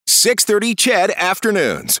6:30 CHED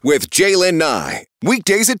Afternoons with Jaylen Nye.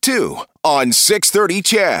 Weekdays at 2 on 6:30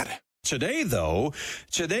 CHED.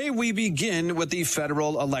 Today we begin with the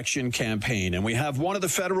federal election campaign, and we have one of the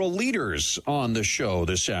federal leaders on the show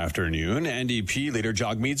this afternoon. NDP leader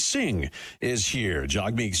Jagmeet Singh is here.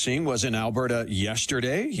 Jagmeet Singh was in Alberta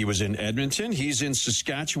yesterday. He was in Edmonton. He's in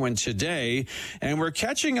Saskatchewan today, and we're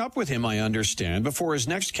catching up with him, I understand, before his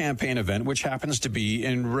next campaign event, which happens to be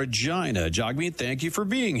in Regina. Jagmeet, thank you for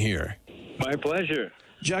being here. My pleasure.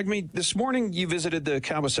 Jagmeet, this morning you visited the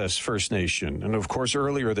Cowessess First Nation. And of course,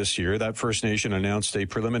 earlier this year, that First Nation announced a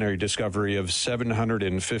preliminary discovery of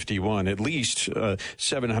 751, at least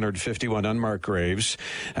 751 unmarked graves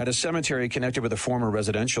at a cemetery connected with a former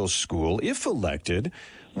residential school. If elected,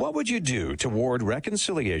 what would you do toward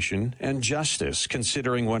reconciliation and justice,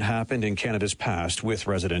 considering what happened in Canada's past with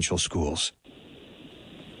residential schools?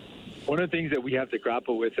 One of the things that we have to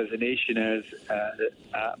grapple with as a nation is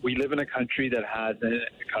we live in a country that has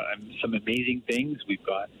some amazing things. We've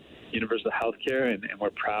got universal health care, and we're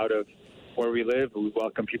proud of where we live. We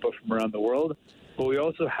welcome people from around the world. But we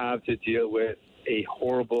also have to deal with a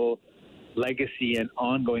horrible legacy and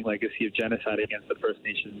ongoing legacy of genocide against the First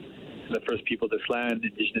Nations, the first people of this land,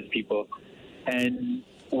 Indigenous people. And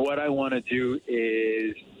what I want to do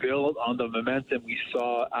is build on the momentum we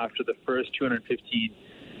saw after the first 215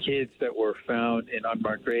 kids that were found in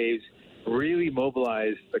unmarked graves, really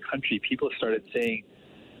mobilized the country. People started saying,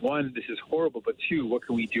 one, this is horrible, but two, what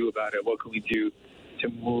can we do about it? What can we do to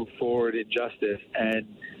move forward in justice? And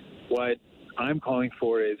what I'm calling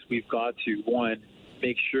for is we've got to, one,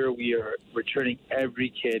 make sure we are returning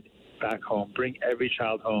every kid back home, bring every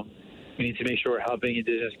child home. We need to make sure we're helping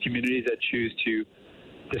Indigenous communities that choose to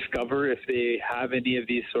discover if they have any of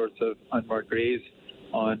these sorts of unmarked graves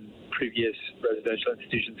on previous residential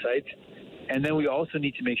institution sites. And then we also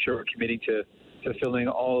need to make sure we're committing to fulfilling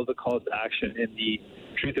all of the calls to action in the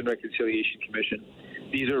Truth and Reconciliation Commission.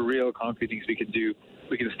 These are real concrete things we can do.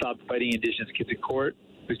 We can stop fighting Indigenous kids in court,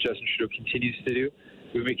 which Justin Trudeau continues to do.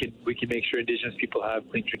 We can make sure Indigenous people have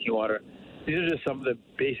clean drinking water. These are just some of the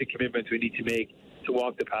basic commitments we need to make to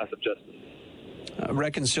walk the path of justice.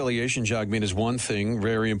 Reconciliation, Jagmeet, is one thing,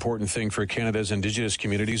 very important thing for Canada's Indigenous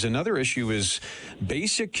communities. Another issue is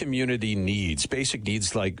basic community needs, basic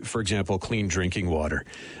needs like, for example, clean drinking water.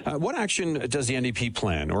 What action does the NDP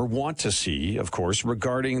plan or want to see, of course,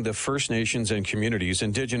 regarding the First Nations and communities,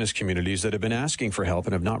 Indigenous communities that have been asking for help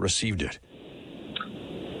and have not received it?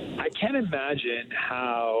 I can't imagine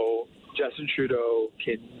how Justin Trudeau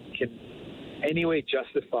can anyway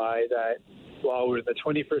justify that while we're in the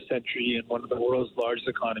 21st century and one of the world's largest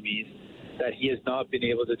economies, that he has not been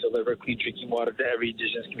able to deliver clean drinking water to every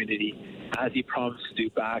Indigenous community, as he promised to do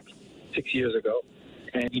back 6 years ago.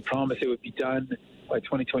 And he promised it would be done by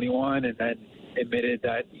 2021, and then admitted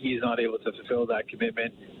that he is not able to fulfill that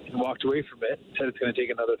commitment and walked away from it, said it's going to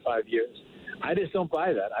take another 5 years. I just don't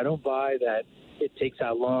buy that. I don't buy that it takes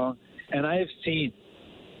that long. And I have seen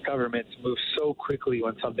governments move so quickly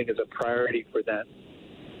when something is a priority for them.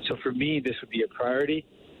 So for me, this would be a priority.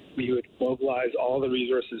 We would mobilize all the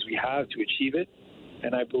resources we have to achieve it,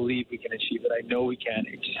 and I believe we can achieve it. I know we can.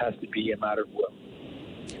 It just has to be a matter of will.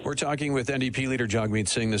 We're talking with NDP leader Jagmeet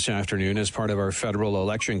Singh this afternoon as part of our federal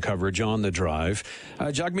election coverage on The Drive.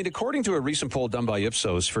 Jagmeet, according to a recent poll done by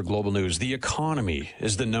Ipsos for Global News, the economy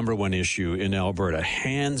is the number one issue in Alberta,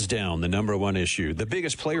 hands down the number one issue. The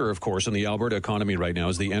biggest player, of course, in the Alberta economy right now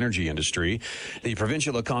is the energy industry. The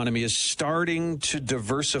provincial economy is starting to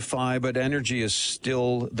diversify, but energy is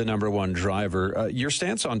still the number one driver. Your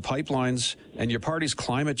stance on pipelines and your party's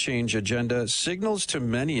climate change agenda signals to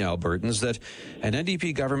many Albertans that an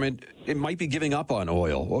NDP government, it might be giving up on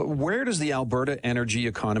oil. Where does the Alberta energy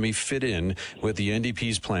economy fit in with the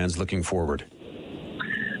NDP's plans looking forward?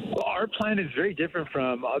 Well, our plan is very different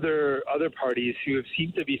from other parties who have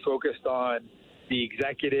seemed to be focused on the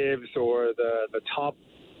executives or the top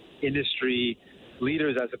industry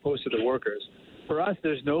leaders as opposed to the workers. For us,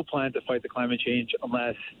 there's no plan to fight the climate change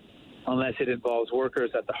unless it involves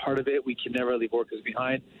workers at the heart of it. We can never leave workers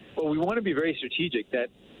behind. But we want to be very strategic that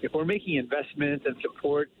if we're making investments and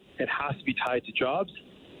support, it has to be tied to jobs.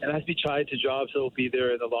 It has to be tied to jobs that will be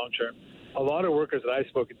there in the long term. A lot of workers that I've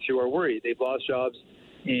spoken to are worried. They've lost jobs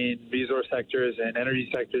in resource sectors and energy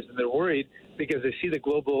sectors, and they're worried because they see the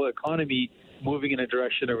global economy moving in a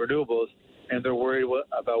direction of renewables, and they're worried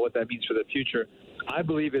about what that means for the future. I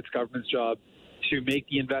believe it's government's job to make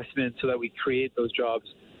the investment so that we create those jobs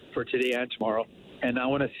for today and tomorrow. And I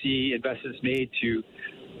want to see investments made to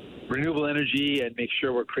renewable energy and make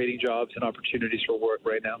sure we're creating jobs and opportunities for work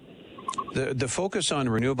right now. The focus on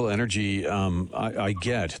renewable energy, I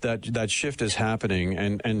get that shift is happening,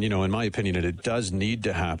 and in my opinion, it does need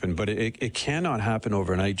to happen, but it cannot happen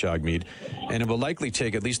overnight, Jagmeet, and it will likely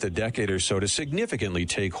take at least a decade or so to significantly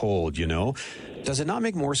take hold. Does it not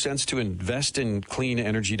make more sense to invest in clean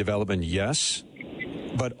energy development? Yes,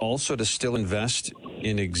 but also to still invest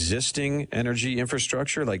in existing energy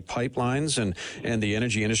infrastructure like pipelines and the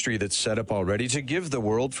energy industry that's set up already to give the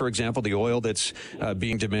world, for example, the oil that's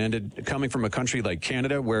being demanded coming from a country like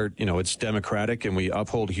Canada where, it's democratic and we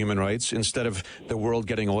uphold human rights instead of the world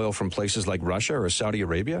getting oil from places like Russia or Saudi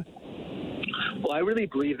Arabia? Well, I really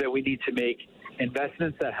believe that we need to make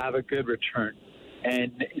investments that have a good return.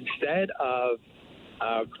 And instead of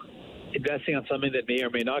investing on something that may or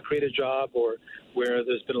may not create a job, or where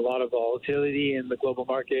there's been a lot of volatility in the global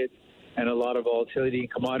market and a lot of volatility in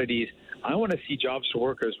commodities, I want to see jobs for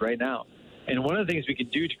workers right now. And one of the things we can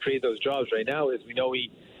do to create those jobs right now is we know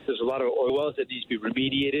there's a lot of oil wells that need to be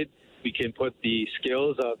remediated. We can put the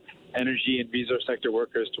skills of energy and resource sector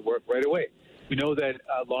workers to work right away. We know that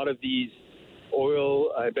a lot of these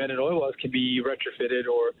abandoned oil wells can be retrofitted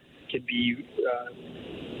or can be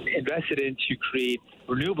invested in to create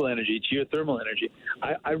renewable energy, geothermal energy.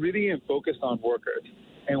 I really am focused on workers.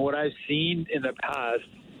 And what I've seen in the past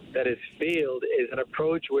that has failed is an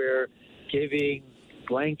approach where giving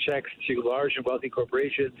blank checks to large and wealthy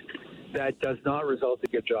corporations that does not result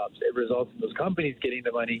in good jobs. It results in those companies getting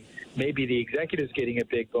the money, maybe the executives getting a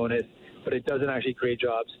big bonus, but it doesn't actually create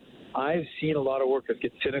jobs. I've seen a lot of workers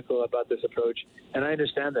get cynical about this approach, and I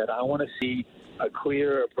understand that. I want to see a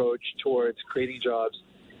clear approach towards creating jobs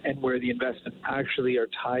and where the investments actually are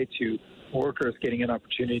tied to workers getting an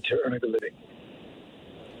opportunity to earn a good living.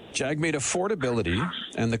 Jagmeet, affordability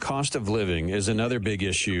and the cost of living is another big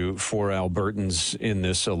issue for Albertans in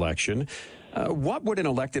this election. What would an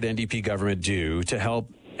elected NDP government do to help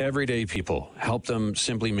everyday people, help them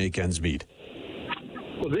simply make ends meet?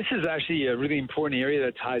 Well, this is actually a really important area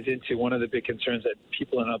that ties into one of the big concerns that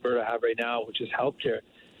people in Alberta have right now, which is healthcare.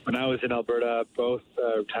 When I was in Alberta both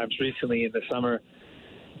times recently in the summer,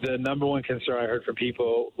 the number one concern I heard from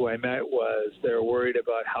people who I met was they're worried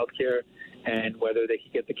about healthcare and whether they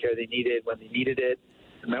could get the care they needed when they needed it.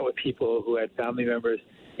 I met with people who had family members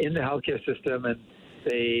in the healthcare system, and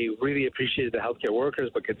they really appreciated the healthcare workers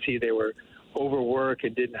but could see they were overworked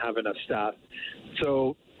and didn't have enough staff.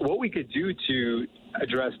 So what we could do to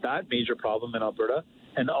address that major problem in Alberta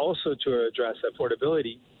and also to address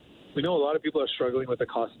affordability, we know a lot of people are struggling with the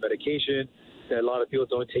cost of medication, that a lot of people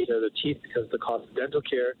don't take care of their teeth because of the cost of dental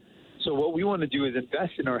care. So what we want to do is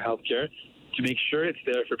invest in our healthcare to make sure it's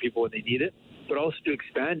there for people when they need it, but also to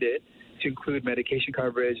expand it to include medication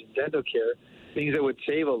coverage and dental care, things that would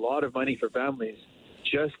save a lot of money for families.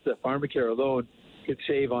 Just the pharmacare alone could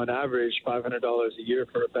save on average $500 a year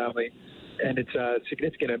for a family, and it's a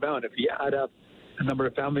significant amount. If you add up a number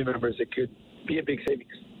of family members, it could be a big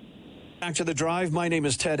savings. Back to the drive. My name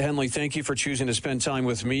is Ted Henley. Thank you for choosing to spend time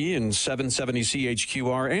with me in 770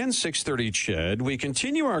 CHQR and 630 CHED. We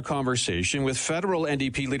continue our conversation with federal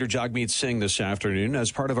NDP leader Jagmeet Singh this afternoon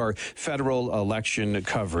as part of our federal election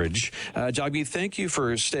coverage. Jagmeet, thank you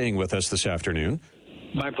for staying with us this afternoon.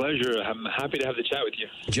 My pleasure. I'm happy to have the chat with you.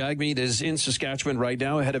 Jagmeet is in Saskatchewan right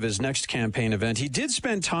now ahead of his next campaign event. He did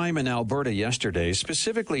spend time in Alberta yesterday,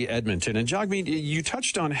 specifically Edmonton. And Jagmeet, you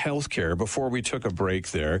touched on healthcare before we took a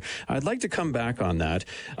break there. I'd like to come back on that.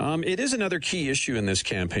 It is another key issue in this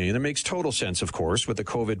campaign. It makes total sense, of course, with the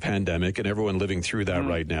COVID pandemic and everyone living through that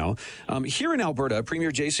right now. Here in Alberta,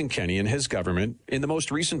 Premier Jason Kenney and his government, in the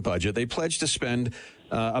most recent budget, they pledged to spend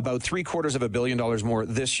about $750 million more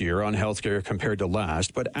this year on healthcare compared to last.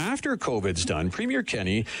 But after COVID's done, Premier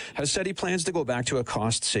Kenney has said he plans to go back to a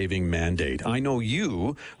cost-saving mandate. I know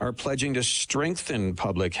you are pledging to strengthen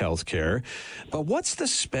public healthcare, but what's the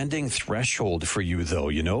spending threshold for you, though?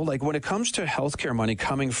 Like when it comes to healthcare money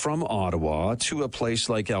coming from Ottawa to a place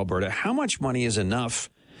like Alberta, how much money is enough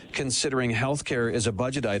considering healthcare is a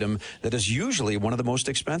budget item that is usually one of the most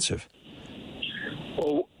expensive?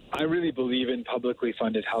 Well, I really believe in publicly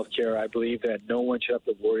funded healthcare. I believe that no one should have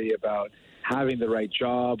to worry about having the right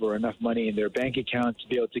job or enough money in their bank account to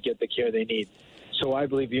be able to get the care they need. So I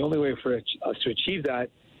believe the only way for us to achieve that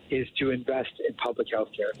is to invest in public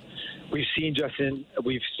healthcare. We've seen Jason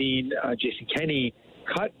Kenney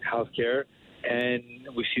cut healthcare, and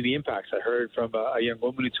we see the impacts. I heard from a young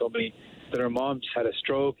woman who told me that her mom just had a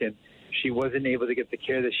stroke and she wasn't able to get the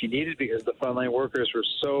care that she needed because the frontline workers were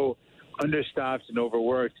so understaffed and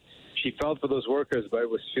overworked. She felt for those workers, but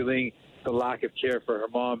was feeling the lack of care for her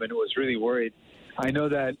mom and was really worried. I know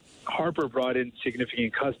that Harper brought in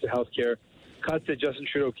significant cuts to healthcare, cuts that Justin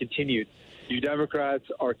Trudeau continued. New Democrats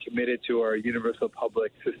are committed to our universal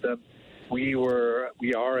public system. We are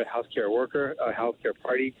a healthcare worker, a healthcare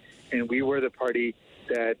party, and we were the party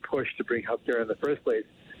that pushed to bring healthcare in the first place.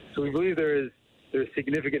 So we believe there's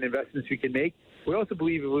significant investments we can make. We also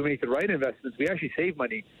believe if we make the right investments, we actually save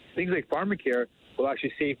money. Things like pharmacare will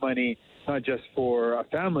actually save money, not just for a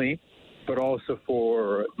family, but also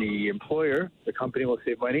for the employer. The company will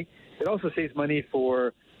save money. It also saves money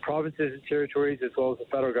for provinces and territories as well as the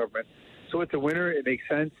federal government. So it's a winner. It makes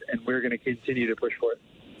sense, and we're going to continue to push for it.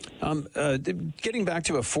 Getting back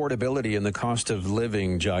to affordability and the cost of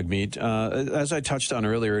living, Jagmeet, as I touched on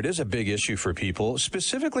earlier, it is a big issue for people.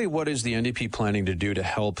 Specifically, what is the NDP planning to do to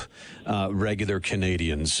help regular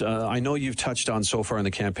Canadians? I know you've touched on so far in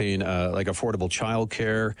the campaign, like affordable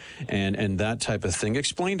childcare and that type of thing.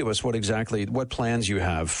 Explain to us what plans you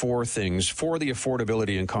have for things, for the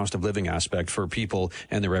affordability and cost of living aspect for people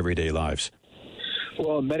and their everyday lives.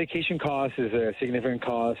 Well, medication costs is a significant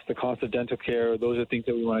cost. The cost of dental care, those are things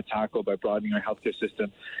that we want to tackle by broadening our healthcare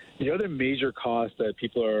system. The other major cost that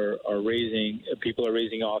people are raising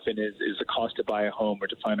often is the cost to buy a home or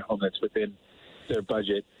to find a home that's within their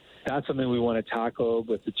budget. That's something we want to tackle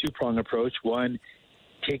with the two-pronged approach. One,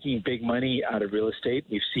 taking big money out of real estate.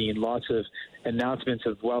 We've seen lots of announcements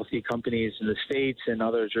of wealthy companies in the States and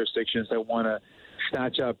other jurisdictions that want to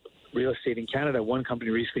snatch up real estate in Canada. One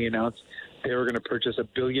company recently announced they were going to purchase $1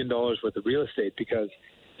 billion worth of real estate because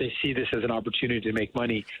they see this as an opportunity to make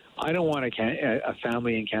money. I don't want a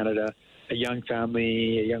family in Canada, a young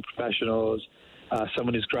family, young professionals,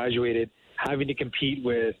 someone who's graduated, having to compete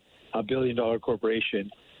with $1 billion corporation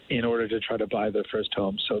in order to try to buy their first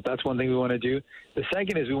home. So that's one thing we want to do. The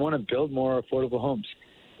second is we want to build more affordable homes.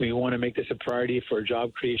 We want to make this a priority for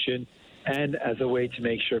job creation and as a way to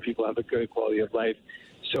make sure people have a good quality of life.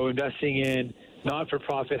 So investing in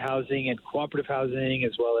not-for-profit housing and cooperative housing,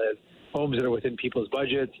 as well as homes that are within people's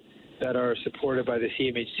budgets that are supported by the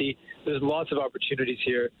CMHC. There's lots of opportunities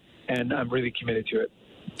here, and I'm really committed to it.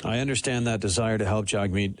 I understand that desire to help,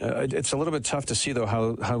 Jagmeet. It's a little bit tough to see, though,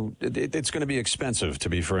 how it's going to be expensive, to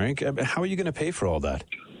be frank. How are you going to pay for all that?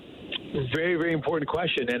 Very, very important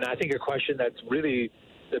question, and I think a question that's really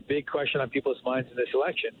the big question on people's minds in this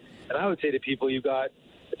election. And I would say to people, you've got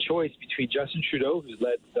a choice between Justin Trudeau, who's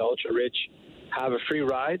let the ultra-rich have a free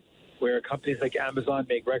ride, where companies like Amazon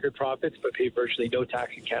make record profits but pay virtually no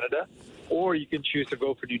tax in Canada, or you can choose to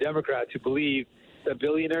vote for New Democrats who believe that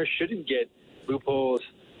billionaires shouldn't get loopholes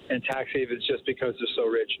and tax havens just because they're so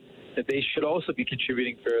rich, that they should also be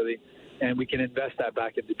contributing fairly, and we can invest that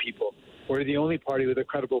back into people. We're the only party with a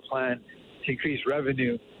credible plan to increase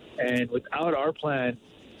revenue, and without our plan,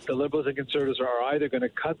 the Liberals and Conservatives are either going to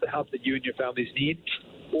cut the help that you and your families need,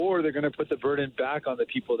 or they're going to put the burden back on the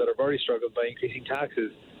people that have already struggled by increasing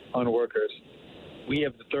taxes on workers. We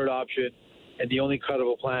have the third option and the only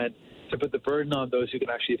credible plan to put the burden on those who can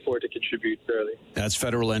actually afford to contribute fairly. That's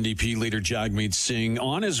federal NDP leader Jagmeet Singh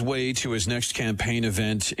on his way to his next campaign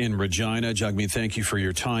event in Regina. Jagmeet, thank you for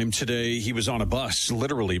your time today. He was on a bus,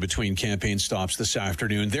 literally, between campaign stops this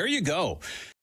afternoon. There you go.